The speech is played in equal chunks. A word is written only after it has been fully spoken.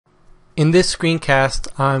In this screencast,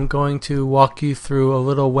 I'm going to walk you through a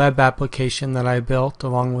little web application that I built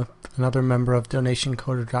along with another member of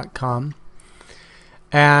donationcoder.com.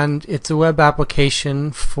 And it's a web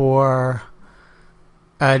application for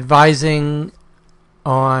advising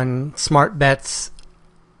on smart bets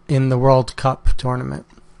in the World Cup tournament.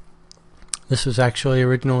 This was actually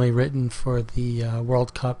originally written for the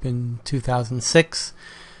World Cup in 2006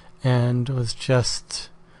 and was just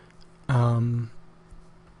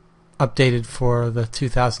updated for the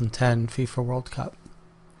 2010 FIFA World Cup.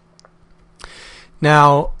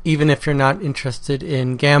 Now, even if you're not interested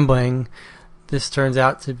in gambling, this turns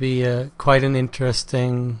out to be quite an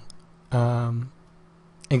interesting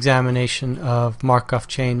examination of Markov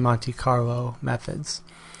Chain Monte Carlo methods.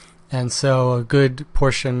 And so a good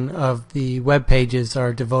portion of the web pages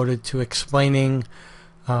are devoted to explaining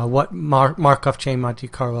what Markov Chain Monte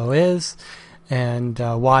Carlo is, and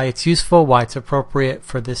why it's useful, why it's appropriate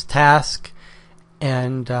for this task,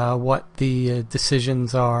 and what the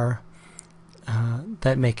decisions are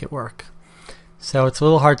that make it work. So it's a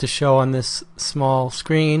little hard to show on this small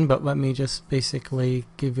screen, but let me just basically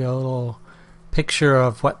give you a little picture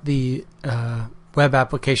of what the web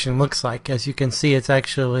application looks like. As you can see, it's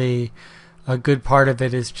actually a good part of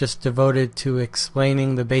it is just devoted to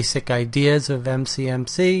explaining the basic ideas of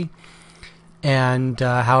MCMC and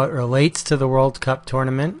how it relates to the World Cup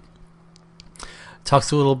tournament. It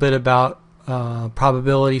talks a little bit about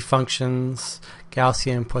probability functions,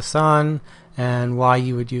 Gaussian and Poisson, and why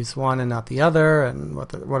you would use one and not the other, and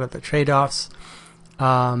what are the trade-offs.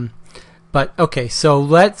 But okay, so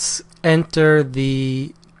let's enter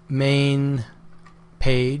the main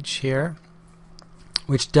page here,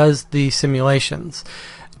 which does the simulations.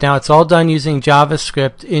 Now it's all done using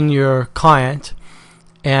JavaScript in your client,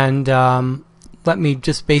 and let me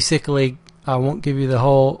just basically, I won't give you the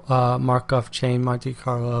whole Markov Chain Monte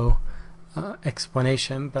Carlo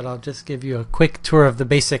explanation, but I'll just give you a quick tour of the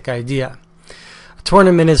basic idea. A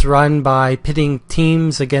tournament is run by pitting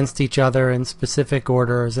teams against each other in specific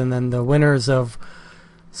orders, and then the winners of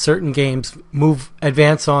certain games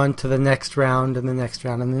advance on to the next round and the next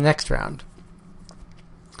round and the next round.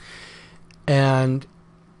 And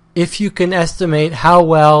if you can estimate how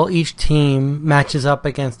well each team matches up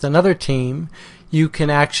against another team, you can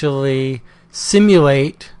actually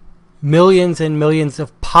simulate millions and millions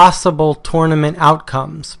of possible tournament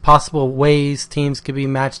outcomes, possible ways teams could be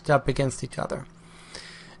matched up against each other.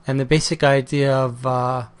 And the basic idea of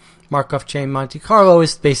Markov Chain Monte Carlo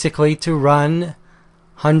is basically to run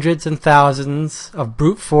hundreds and thousands of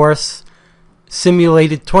brute force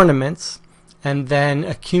simulated tournaments and then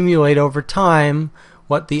accumulate over time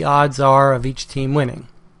what the odds are of each team winning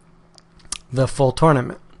the full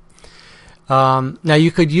tournament. Now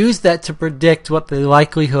you could use that to predict what the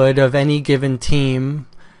likelihood of any given team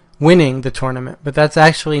winning the tournament, but that's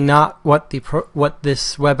actually not what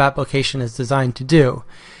this web application is designed to do.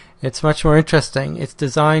 It's much more interesting. It's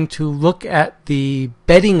designed to look at the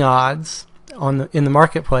betting odds in the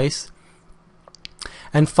marketplace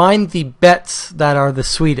and find the bets that are the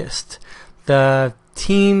sweetest. The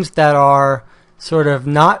teams that are sort of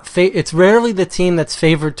not it's rarely the team that's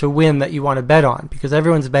favored to win that you want to bet on, because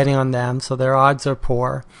everyone's betting on them, so their odds are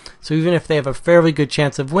poor. So even if they have a fairly good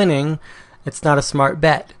chance of winning, it's not a smart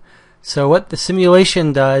bet. So what the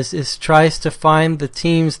simulation does is tries to find the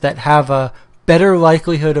teams that have a better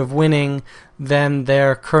likelihood of winning than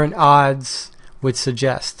their current odds would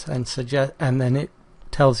suggest, and then it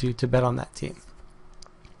tells you to bet on that team.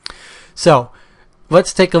 So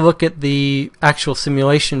let's take a look at the actual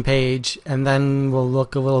simulation page, and then we'll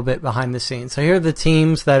look a little bit behind the scenes. So here are the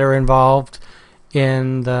teams that are involved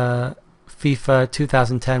in the FIFA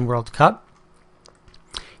 2010 World Cup.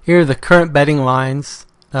 Here are the current betting lines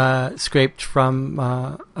scraped from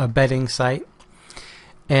a betting site.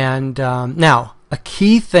 And now, a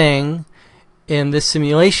key thing in this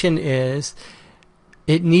simulation is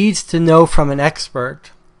it needs to know from an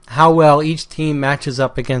expert how well each team matches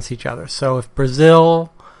up against each other. So if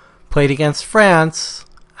Brazil played against France,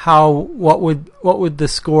 what would the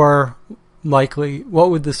score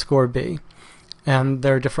be? And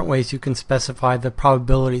there are different ways you can specify the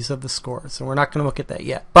probabilities of the scores. So we're not going to look at that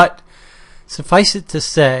yet. But suffice it to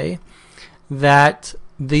say that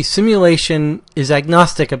the simulation is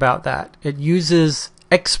agnostic about that. It uses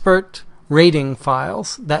expert rating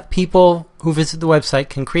files that people who visit the website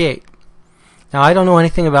can create. Now, I don't know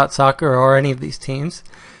anything about soccer or any of these teams,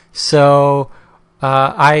 so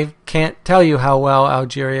I can't tell you how well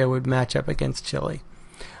Algeria would match up against Chile.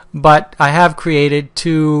 But I have created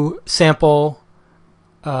two sample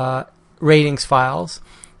ratings files.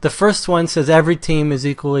 The first one says every team is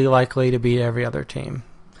equally likely to beat every other team.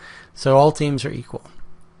 So all teams are equal.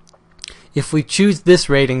 If we choose this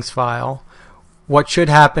ratings file, what should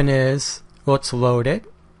happen is, let's load it.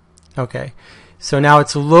 Okay, so now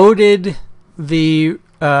it's loaded the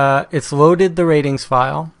ratings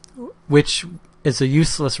file, which is a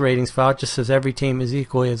useless ratings file. It just says every team is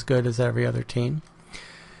equally as good as every other team.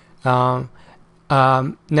 Now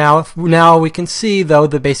we can see though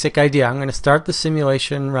the basic idea. I'm going to start the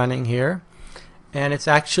simulation running here, and it's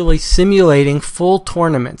actually simulating full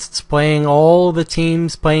tournaments. It's playing all the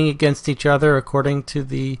teams playing against each other according to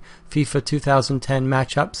the FIFA 2010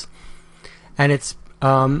 matchups, and it's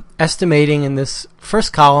estimating in this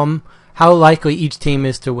first column how likely each team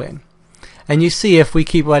is to win. And you see, if we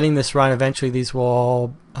keep letting this run, eventually these will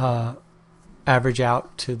all average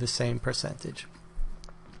out to the same percentage.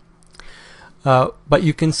 But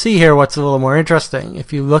you can see here what's a little more interesting.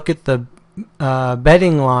 If you look at the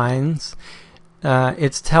betting lines,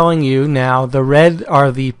 it's telling you now the red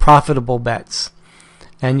are the profitable bets.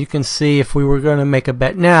 And you can see if we were going to make a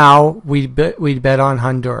bet now, we'd bet on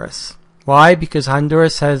Honduras. Why? Because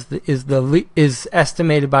Honduras is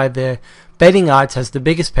estimated by the betting odds has the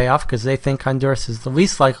biggest payoff, because they think Honduras is the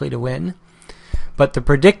least likely to win. But the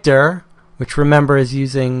predictor, which remember is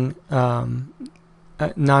using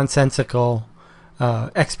nonsensical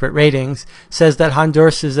expert ratings, says that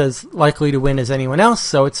Honduras is as likely to win as anyone else.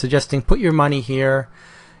 So it's suggesting put your money here.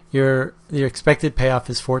 Your expected payoff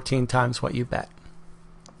is 14 times what you bet.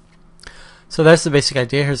 So that's the basic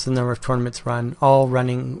idea. Here's the number of tournaments run, all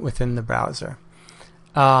running within the browser.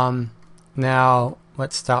 Now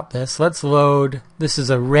let's stop this. Let's load. This is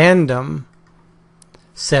a random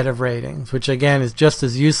set of ratings, which again is just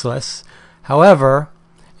as useless. However,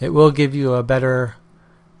 it will give you a better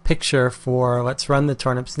picture for, let's run the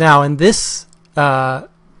tournaments. Now in this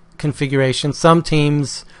configuration, some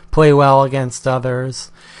teams play well against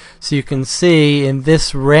others. So you can see in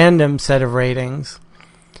this random set of ratings,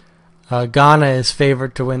 Ghana is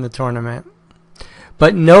favored to win the tournament.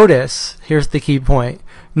 But notice, here's the key point.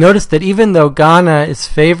 Notice that even though Ghana is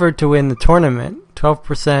favored to win the tournament,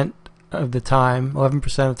 12% of the time,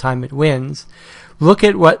 11% of the time it wins, look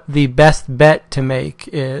at what the best bet to make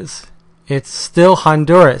is. It's still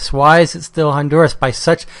Honduras. Why is it still Honduras?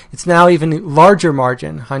 It's now even larger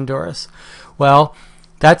margin, Honduras. Well,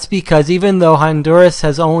 that's because even though Honduras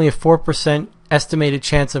has only a 4% estimated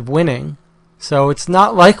chance of winning, so it's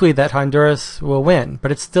not likely that Honduras will win,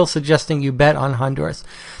 but it's still suggesting you bet on Honduras.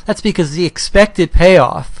 That's because the expected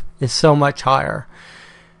payoff is so much higher.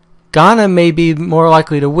 Ghana may be more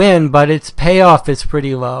likely to win, but its payoff is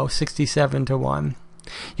pretty low, 67 to 1.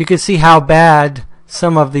 You can see how bad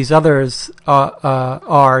some of these others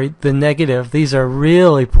are, the negative. These are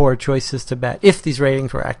really poor choices to bet, if these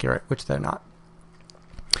ratings were accurate, which they're not.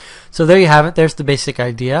 So there you have it. There's the basic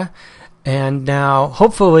idea. And now,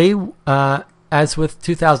 hopefully, as with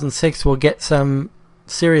 2006, we'll get some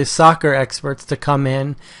serious soccer experts to come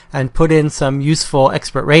in and put in some useful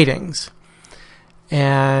expert ratings.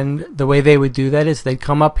 And the way they would do that is they'd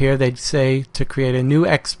come up here, they'd say to create a new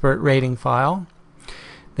expert rating file.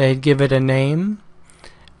 They'd give it a name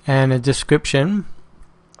and a description.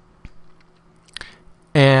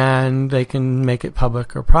 And they can make it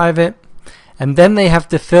public or private. And then they have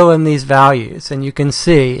to fill in these values. And you can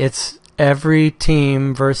see it's every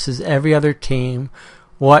team versus every other team,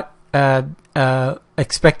 what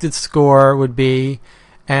expected score would be,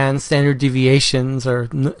 and standard deviations, or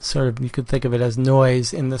sort of, you could think of it as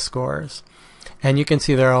noise in the scores. And you can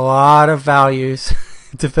see there are a lot of values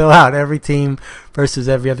to fill out, every team versus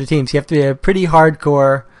every other team. So you have to be a pretty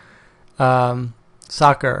hardcore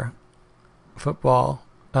football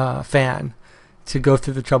fan to go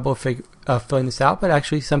through the trouble of filling this out, but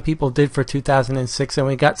actually some people did for 2006, and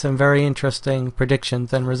we got some very interesting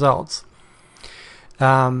predictions and results.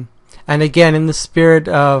 And again, in the spirit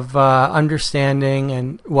of understanding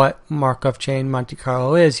and what Markov Chain Monte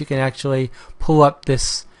Carlo is, you can actually pull up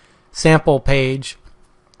this sample page,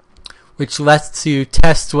 which lets you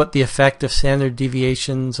test what the effect of standard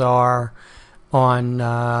deviations are on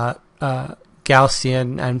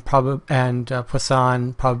Gaussian and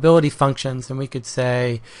Poisson probability functions. And we could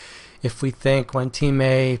say, if we think when team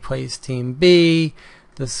A plays team B,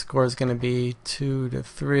 the score is going to be 2 to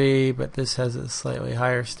 3, but this has a slightly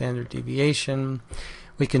higher standard deviation.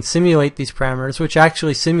 We can simulate these parameters, which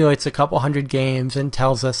actually simulates a couple hundred games and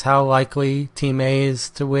tells us how likely team A is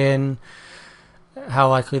to win, how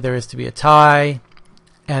likely there is to be a tie,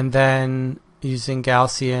 and then using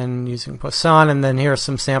Gaussian, using Poisson, and then here are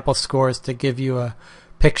some sample scores to give you a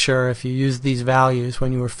picture. If you use these values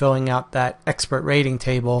when you were filling out that expert rating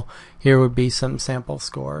table, here would be some sample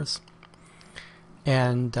scores.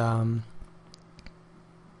 And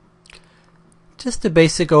just a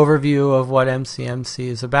basic overview of what MCMC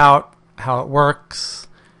is about, how it works,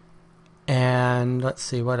 and let's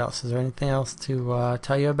see, what else? Is there anything else to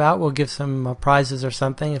tell you about? We'll give some prizes or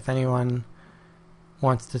something if anyone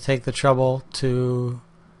wants to take the trouble to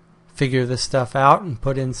figure this stuff out and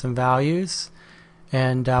put in some values,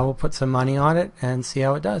 and we'll put some money on it and see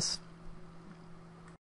how it does.